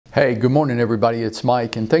Hey, good morning everybody, it's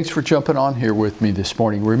Mike, and thanks for jumping on here with me this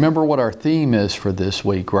morning. Remember what our theme is for this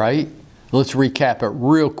week, right? Let's recap it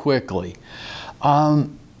real quickly.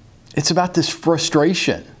 It's about this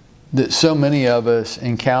frustration that so many of us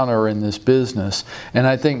encounter in this business, and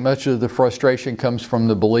I think much of the frustration comes from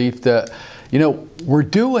the belief that, we're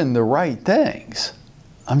doing the right things.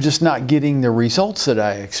 I'm just not getting the results that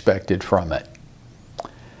I expected from it.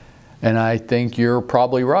 And I think you're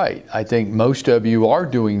probably right. I think most of you are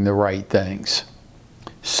doing the right things.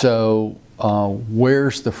 So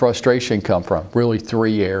where's the frustration come from? Really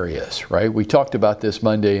three areas, right? We talked about this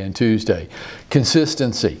Monday and Tuesday.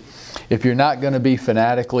 Consistency. If you're not going to be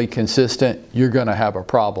fanatically consistent, you're going to have a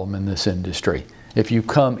problem in this industry. If you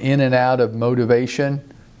come in and out of motivation,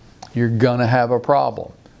 you're going to have a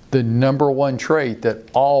problem. The number one trait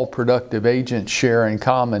that all productive agents share in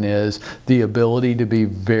common is the ability to be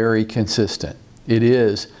very consistent. It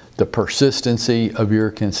is the persistency of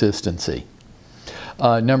your consistency.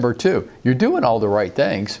 Number two, you're doing all the right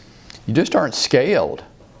things. You just aren't scaled.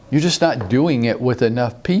 You're just not doing it with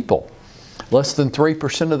enough people. Less than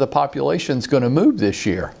 3% of the population is going to move this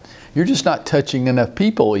year. You're just not touching enough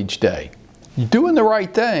people each day. You're doing the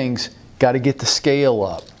right things, got to get the scale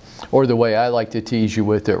up. Or the way I like to tease you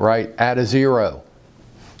with it, right? Add a zero.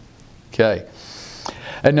 Okay.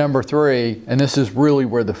 And number three, and this is really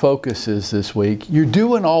where the focus is this week, you're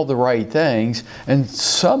doing all the right things, and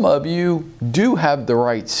some of you do have the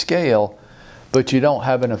right scale, but you don't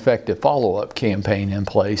have an effective follow-up campaign in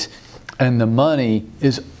place, and the money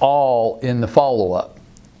is all in the follow-up.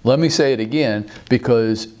 Let me say it again,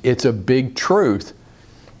 because it's a big truth.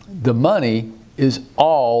 The money is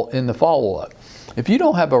all in the follow-up. If you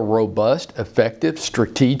don't have a robust, effective,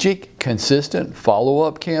 strategic, consistent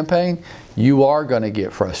follow-up campaign, you are going to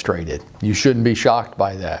get frustrated. You shouldn't be shocked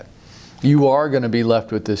by that. You are going to be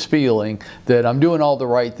left with this feeling that I'm doing all the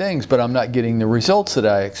right things, but I'm not getting the results that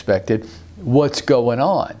I expected. What's going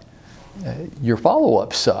on? Your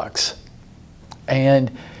follow-up sucks.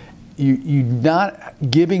 And you're not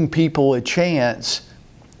giving people a chance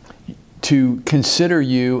to consider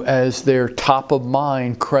you as their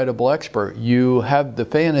top-of-mind credible expert. You have the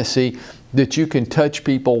fantasy that you can touch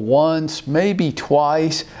people once, maybe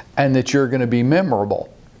twice, and that you're going to be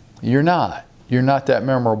memorable. You're not. You're not that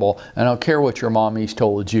memorable. I don't care what your mommy's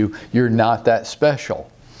told you. You're not that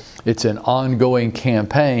special. It's an ongoing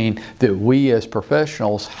campaign that we as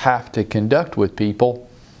professionals have to conduct with people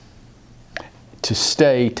to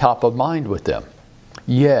stay top of mind with them.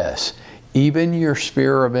 Yes. Even your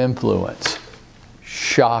sphere of influence.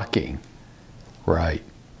 Shocking, right?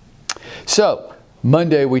 So,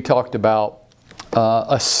 Monday we talked about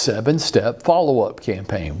a 7-step follow-up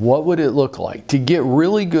campaign. What would it look like? To get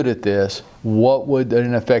really good at this, what would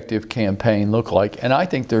an effective campaign look like? And I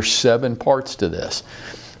think there's 7 parts to this.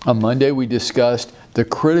 On Monday we discussed the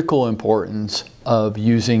critical importance of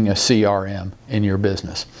using a CRM in your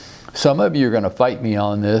business. Some of you are going to fight me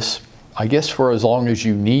on this, I guess for as long as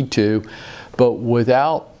you need to, but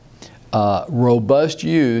without robust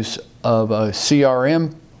use of a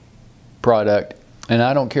CRM product, and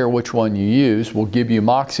I don't care which one you use, we'll give you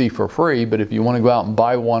Moxie for free, but if you want to go out and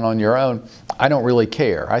buy one on your own, I don't really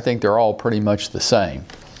care. I think they're all pretty much the same.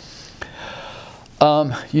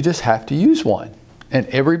 You just have to use one. And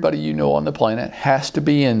everybody you know on the planet has to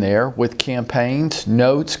be in there with campaigns,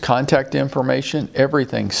 notes, contact information,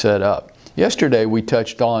 everything set up. Yesterday we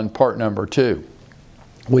touched on part number 2.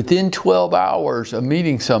 Within 12 hours of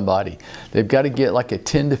meeting somebody, they've got to get like a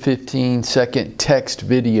 10 to 15 second text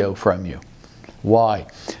video from you. Why?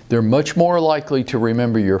 They're much more likely to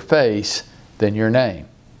remember your face than your name.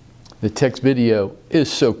 The text video is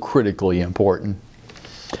so critically important.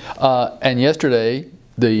 And yesterday,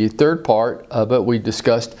 the third part of it, we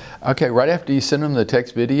discussed, okay, right after you send them the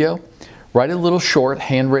text video, write a little short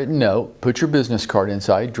handwritten note, put your business card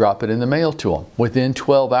inside, drop it in the mail to them within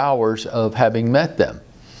 12 hours of having met them.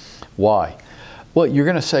 Why? Well, you're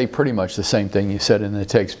going to say pretty much the same thing you said in the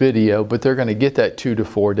text video, but they're going to get that 2 to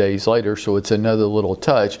 4 days later, so it's another little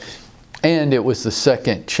touch. And it was the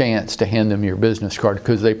second chance to hand them your business card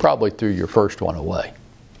because they probably threw your first one away.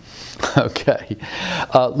 Okay,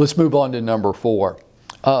 let's move on to number 4.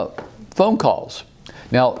 Phone calls.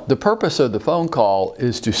 Now, the purpose of the phone call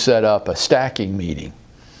is to set up a stacking meeting.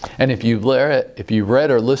 And if you've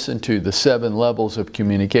read or listened to the 7 levels of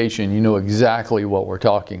communication, you know exactly what we're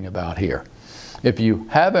talking about here. If you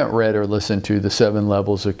haven't read or listened to the 7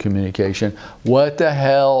 levels of communication, what the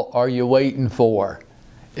hell are you waiting for?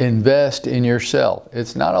 Invest in yourself.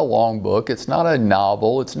 It's not a long book. It's not a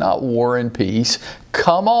novel. It's not War and Peace.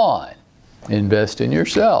 Come on. Invest in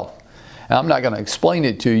yourself. Now, I'm not going to explain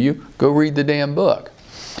it to you. Go read the damn book.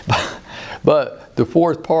 But the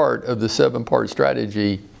fourth part of the 7-part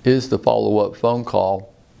strategy is the follow-up phone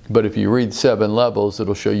call. But if you read 7 levels,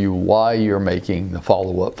 it'll show you why you're making the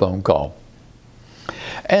follow-up phone call.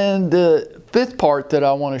 And the 5th part that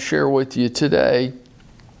I want to share with you today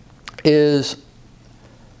is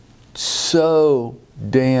so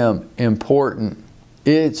damn important.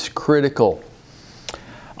 It's critical.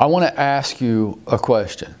 I want to ask you a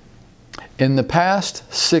question. In the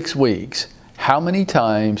past 6 weeks, how many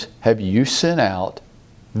times have you sent out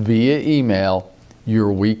via email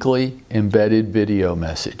your weekly embedded video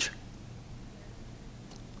message?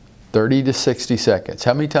 30 to 60 seconds.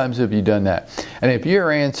 How many times have you done that? And if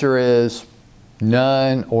your answer is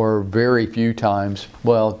none or very few times,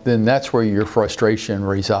 well, then that's where your frustration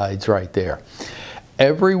resides right there.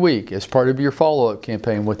 Every week, as part of your follow-up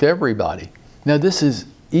campaign with everybody. Now, this is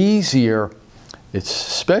easier. It's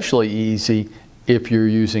especially easy if you're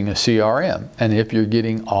using a CRM and if you're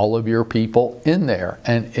getting all of your people in there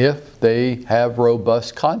and if they have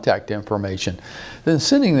robust contact information. Then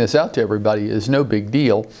sending this out to everybody is no big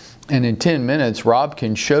deal. And in 10 minutes, Rob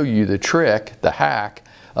can show you the trick, the hack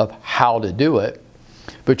of how to do it.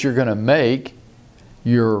 But you're going to make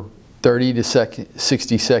your 30 to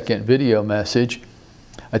 60 second video message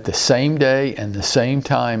at the same day and the same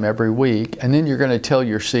time every week. And then you're going to tell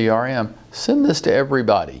your CRM, send this to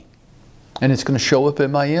everybody. And it's going to show up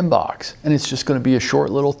in my inbox. And it's just going to be a short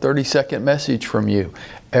little 30-second message from you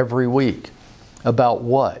every week. About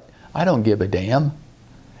what? I don't give a damn.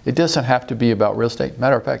 It doesn't have to be about real estate.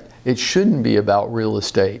 Matter of fact, it shouldn't be about real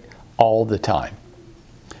estate all the time.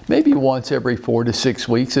 Maybe once every 4 to 6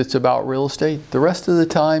 weeks it's about real estate. The rest of the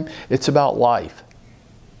time it's about life.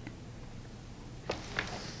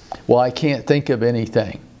 Well, I can't think of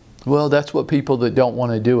anything. Well, that's what people that don't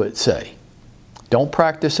want to do it say. Don't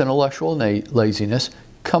practice intellectual laziness.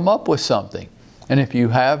 Come up with something. And if you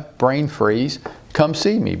have brain freeze, come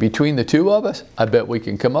see me. Between the two of us, I bet we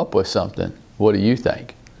can come up with something. What do you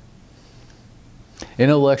think?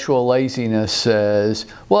 Intellectual laziness says,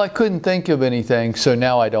 well, I couldn't think of anything, so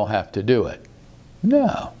now I don't have to do it.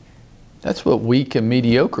 No. That's what weak and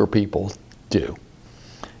mediocre people do.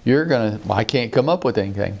 You're going to, well, I can't come up with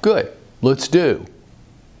anything. Good. Let's do.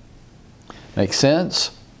 Make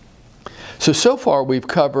sense? So far we've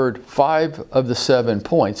covered 5 of the 7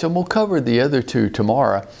 points, and we'll cover the other 2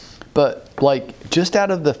 tomorrow. But like just out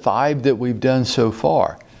of the 5 that we've done so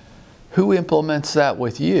far, who implements that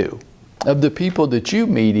with you? Of the people that you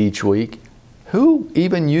meet each week, who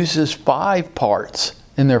even uses 5 parts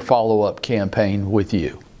in their follow-up campaign with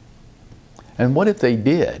you? And what if they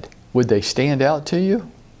did? Would they stand out to you?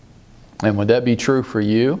 And would that be true for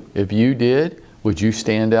you? If you did, would you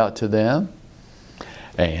stand out to them?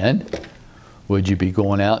 And would you be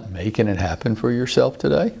going out and making it happen for yourself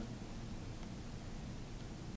today?